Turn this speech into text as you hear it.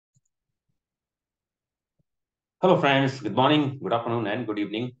Hello, friends. Good morning, good afternoon, and good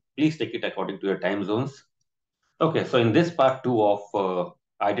evening. Please take it according to your time zones. Okay, so in this part two of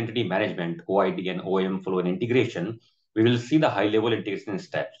identity management, OID and OAM flow and integration, we will see the high level integration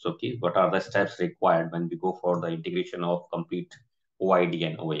steps. Okay, what are the steps required when we go for the integration of complete OID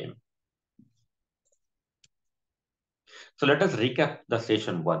and OAM? So let us recap the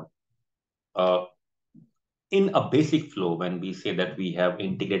session one. Uh, in a basic flow, when we say that we have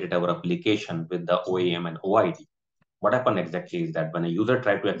integrated our application with the OAM and OID, what happened exactly is that when a user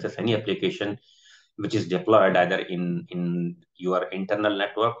tries to access any application which is deployed either in your internal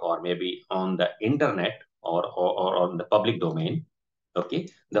network or maybe on the internet or on the public domain, okay,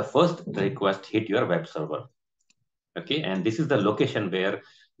 the first request hit your web server, okay, and this is the location where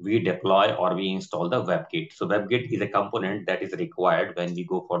we deploy or we install the WebGate. So WebGate is a component that is required when we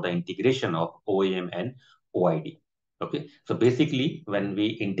go for the integration of OAM and OID. Okay, so basically when we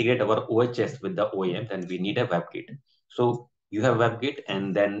integrate our OHS with the OAM, then we need a WebGate. So you have WebGate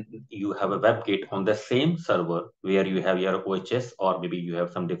and then you have a WebGate on the same server where you have your OHS or maybe you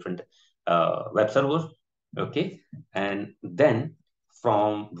have some different web servers. Okay, and then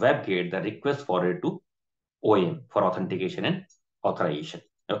from WebGate, the request forwarded to OAM for authentication and authorization.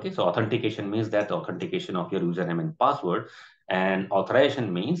 Okay, so authentication means that the authentication of your username and password, and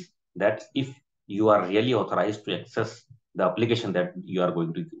authorization means that if you are really authorized to access the application that you are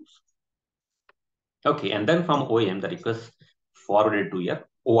going to use. Okay, and then from OAM, the request forwarded to your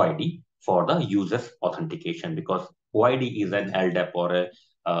OID for the user's authentication, because OID is an LDAP or a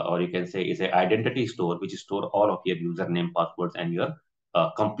or you can say is an identity store which store all of your username, passwords, and your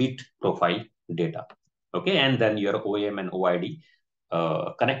complete profile data. Okay, and then your OAM and OID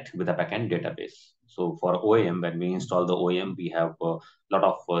connect with the backend database. So for OAM, when we install the OAM, we have a lot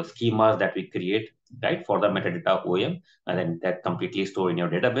of schemas that we create, right, for the metadata of OAM, and then that completely store in your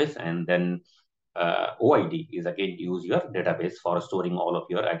database, and then OID is again use your database for storing all of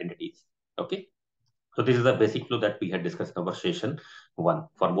your identities. Okay. So this is the basic flow that we had discussed in our session one.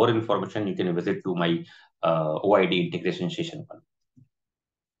 For more information, you can visit to my OID integration session one.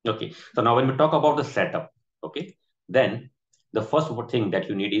 Okay. So now when we talk about the setup, okay, then the first thing that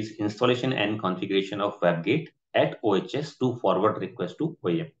you need is installation and configuration of WebGate at OHS to forward request to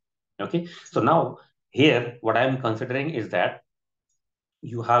OAM. Okay. So now here, what I'm considering is that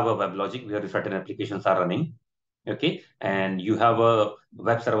you have a web logic where certain applications are running, okay, and you have a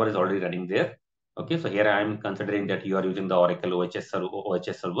web server is already running there. Okay, so here I'm considering that you are using the Oracle OHS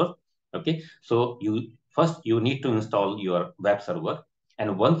server. Okay, so you need to install your web server,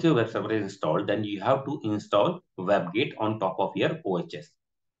 and once your web server is installed, then you have to install WebGate on top of your OHS.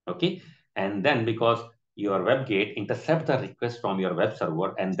 Okay, and then because your WebGate intercept the request from your web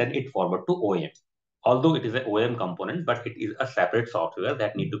server and then it forward to OAM, although it is an OAM component, but it is a separate software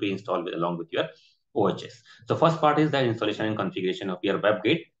that need to be installed along with your OHS. So first part is the installation and configuration of your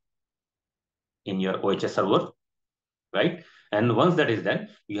WebGate in your OHS server, right? And once that is done,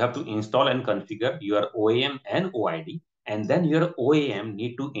 you have to install and configure your OAM and OID, and then your OAM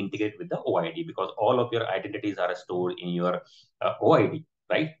need to integrate with the OID because all of your identities are stored in your OID,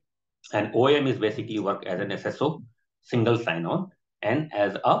 right? And OAM is basically work as an SSO, single sign-on, and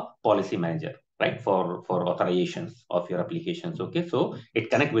as a policy manager, right, for authorizations of your applications. Okay, so it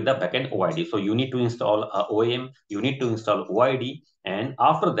connect with the backend OID. So you need to install OAM, you need to install OID, and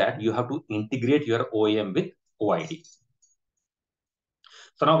after that you have to integrate your OAM with OID.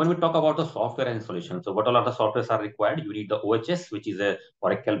 So now when we talk about the software installation, so what all of the softwares are required? You need the OHS, which is a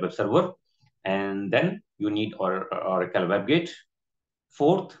Oracle web server, and then you need Oracle WebGate.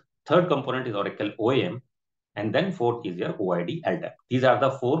 Third component is Oracle OAM, and then fourth is your OID LDAP. These are the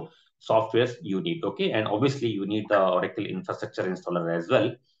four softwares you need, okay? And obviously you need the Oracle infrastructure installer as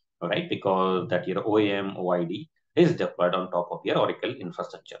well, right? Because that your OAM, OID is deployed on top of your Oracle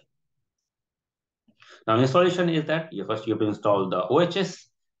infrastructure. Now installation is that you have to install the OHS.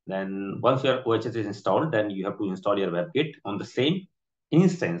 Then once your OHS is installed, then you have to install your WebGate on the same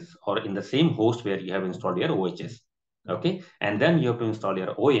instance or in the same host where you have installed your OHS. Okay, and then you have to install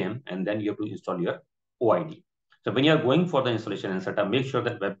your OAM, and then you have to install your OID. So when you are going for the installation and setup, make sure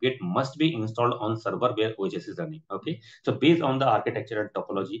that WebGate must be installed on server where OHS is running. Okay, so based on the architecture and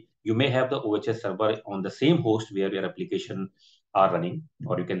topology, you may have the OHS server on the same host where your application are running,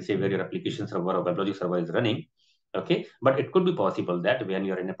 or you can say where your application server or WebLogic server is running. Okay, but it could be possible that when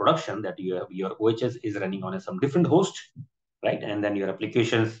you're in a production that you have your OHS is running on some different host, right? And then your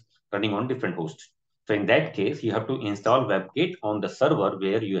applications running on different hosts. So in that case, you have to install WebGate on the server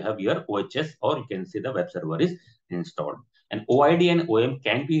where you have your OHS, or you can say the web server is installed. And OID and OAM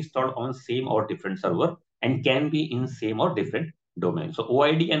can be installed on same or different server and can be in same or different domain. So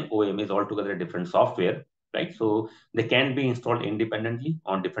OID and OAM is altogether a different software. right? So they can be installed independently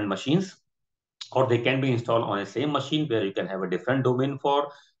on different machines, or they can be installed on a same machine where you can have a different domain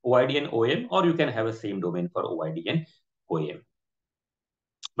for OID and OAM, or you can have a same domain for OID and OAM.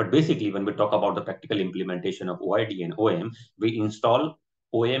 But basically, when we talk about the practical implementation of OID and OAM, we install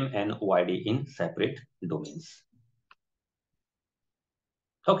OAM and OID in separate domains.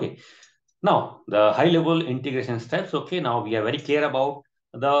 Okay, now the high level integration steps. Okay, now we are very clear about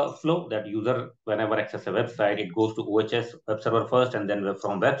the flow that user, whenever access a website, it goes to OHS web server first, and then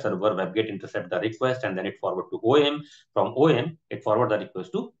from web server, WebGate intercept the request, and then it forward to OAM. From OAM, it forward the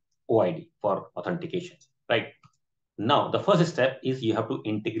request to OID for authentication, right? Now, the first step is you have to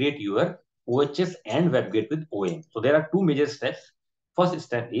integrate your OHS and WebGate with OAM. So there are two major steps. First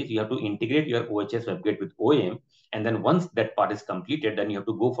step is you have to integrate your OHS WebGate with OAM. And then once that part is completed, then you have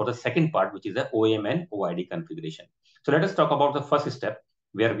to go for the second part, which is the OAM and OID configuration. So let us talk about the first step,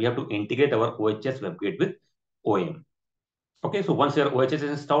 where we have to integrate our OHS WebGate with OAM. Okay, so once your OHS is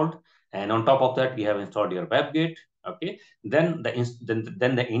installed, and on top of that, we have installed your WebGate. Okay, then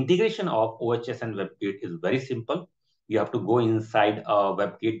the integration of OHS and WebGate is very simple. You have to go inside a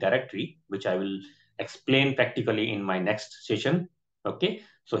WebGate directory, which I will explain practically in my next session. Okay,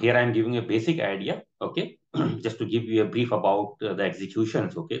 so here I am giving a basic idea. Okay, just to give you a brief about the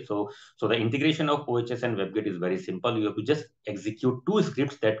executions. Okay, so the integration of OHS and WebGate is very simple. You have to just execute two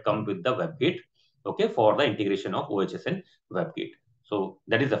scripts that come with the WebGate. Okay, for the integration of OHS and WebGate. So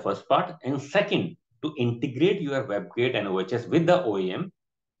that is the first part. And second, to integrate your WebGate and OHS with the OAM,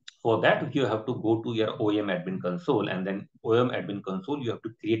 for that you have to go to your OAM admin console, and then OAM admin console, you have to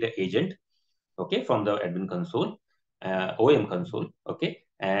create an agent, okay, from the admin console, OAM console, okay.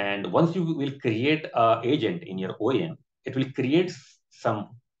 And once you will create an agent in your OAM, it will create some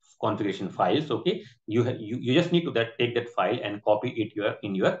configuration files, okay. You just need to take that file and copy it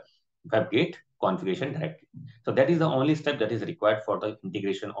in your WebGate configuration directly. So that is the only step that is required for the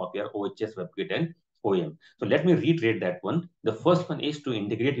integration of your OHS, WebGate, and OAM. So let me reiterate that one. The first one is to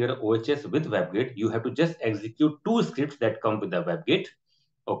integrate your OHS with WebGate. You have to just execute two scripts that come with the WebGate.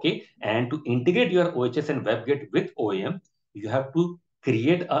 Okay, and to integrate your OHS and WebGate with OAM, you have to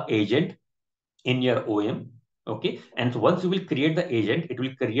create an agent in your OAM. Okay, and so once you will create the agent, it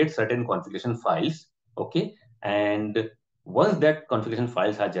will create certain configuration files. Okay, and once that configuration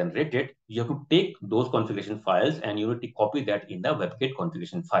files are generated, you have to take those configuration files and you need to copy that in the WebGate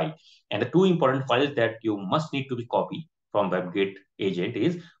configuration file. And the two important files that you must need to be copied from WebGate agent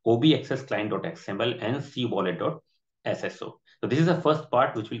is obxsclient.xml and cwallet.sso. So this is the first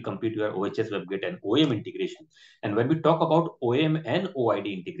part which will complete your OHS, WebGate, and OAM integration. And when we talk about OAM and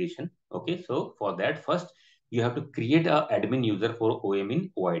OID integration, okay, so for that, first you have to create an admin user for OAM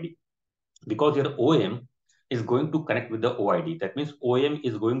in OID, because your OAM is going to connect with the OID. That means OAM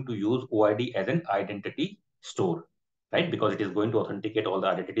is going to use OID as an identity store, right? Because it is going to authenticate all the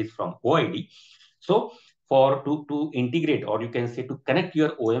identities from OID. So to integrate, or you can say to connect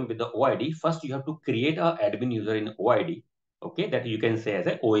your OAM with the OID, first you have to create an admin user in OID, okay, that you can say as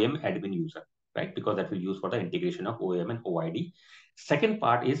an OAM admin user, right? Because that will use for the integration of OAM and OID. Second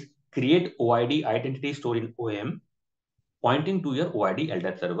part is create OID identity store in OAM, pointing to your OID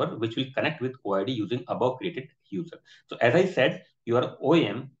LDAP server, which will connect with OID using above created user. So as I said, your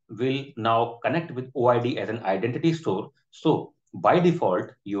OAM will now connect with OID as an identity store. So by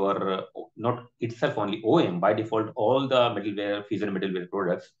default, your not itself only OAM, by default, all the middleware, Fusion middleware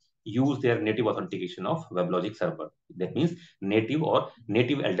products use their native authentication of WebLogic server. That means native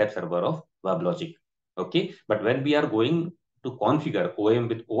LDAP server of WebLogic. Okay, but when we are going to configure OAM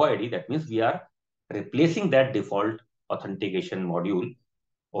with OID, that means we are replacing that default authentication module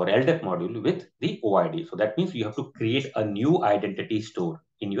or LDAP module with the OID. So that means you have to create a new identity store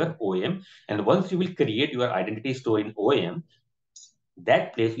in your OAM. And once you will create your identity store in OAM,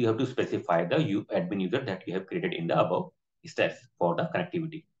 that place you have to specify the admin user that you have created in the above steps for the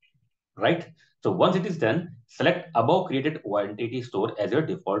connectivity, right? So once it is done, select above created identity store as your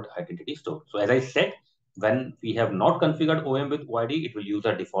default identity store. So as I said, when we have not configured OAM with OID, it will use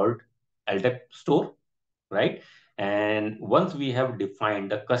a default LDAP store, right? And once we have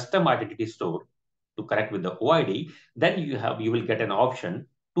defined the custom identity store to connect with the OID, then you will get an option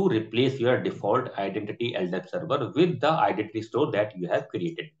to replace your default identity LDAP server with the identity store that you have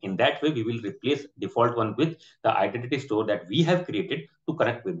created. In that way, we will replace default one with the identity store that we have created to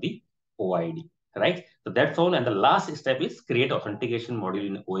connect with the OID, right? So that's all. And the last step is create authentication module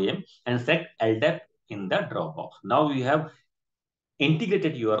in OAM and set LDAP in the Dropbox. Now we have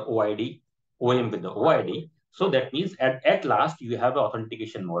integrated your OAM with the OID. So that means at last you have an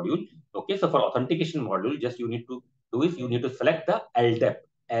authentication module. Okay, so for authentication module, just you need to do is you need to select the LDAP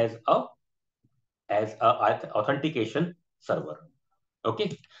as a as a authentication server.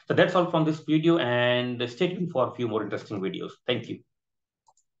 Okay, so that's all from this video, and stay tuned for a few more interesting videos. Thank you.